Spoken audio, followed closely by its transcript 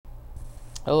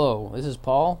Hello, this is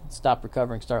Paul. Stop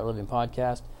Recovering, Start Living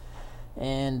podcast,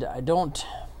 and I don't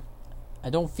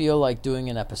feel like doing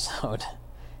an episode,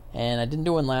 and I didn't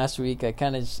do one last week. I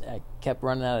kept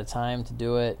running out of time to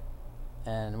do it,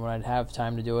 and when I'd have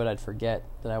time to do it, I'd forget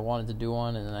that I wanted to do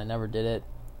one, and then I never did it.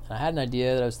 And I had an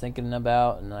idea that I was thinking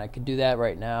about, and I could do that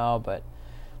right now, but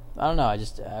I don't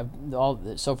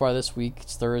know. So far this week,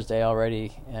 it's Thursday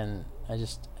already, and I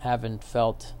just haven't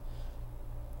felt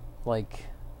like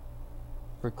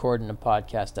recording a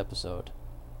podcast episode.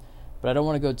 But I don't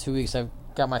want to go 2 weeks. I've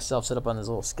got myself set up on this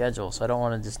little schedule, so I don't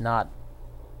want to just not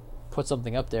put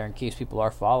something up there in case people are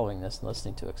following this and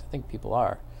listening to it. 'Cause I think people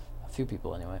are, a few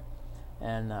people anyway.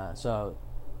 And so,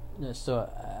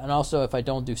 and also if I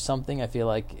don't do something, I feel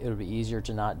like it would be easier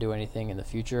to not do anything in the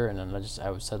future, and then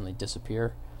I would suddenly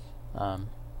disappear,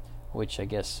 which I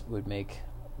guess would make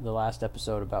the last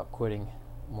episode about quitting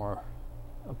more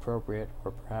appropriate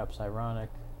or perhaps ironic.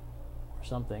 Or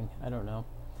something, I don't know.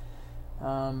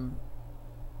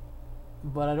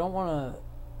 But I don't want to.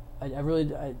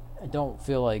 I don't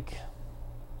feel like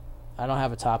I don't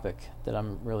have a topic that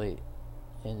I'm really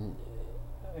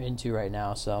into right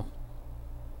now, so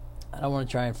I don't want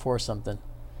to try and force something.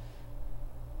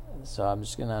 So I'm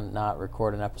just gonna not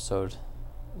record an episode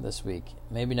this week.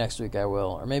 Maybe next week I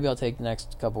will, or maybe I'll take the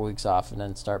next couple weeks off and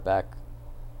then start back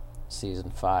season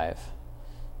 5.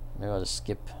 Maybe I'll just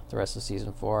skip the rest of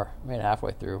season 4. I made it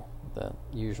halfway through the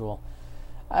usual.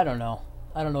 I don't know.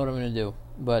 I don't know what I'm going to do.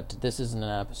 But this isn't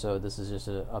an episode. This is just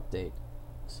an update.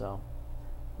 So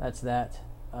that's that.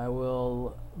 I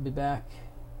will be back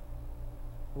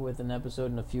with an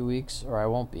episode in a few weeks, or I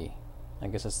won't be. I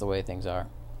guess that's the way things are.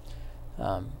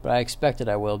 But I expected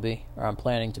I will be, or I'm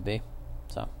planning to be.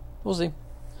 So we'll see.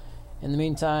 In the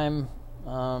meantime,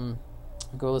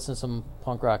 go listen to some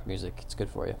punk rock music. It's good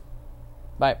for you.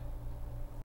 Bye.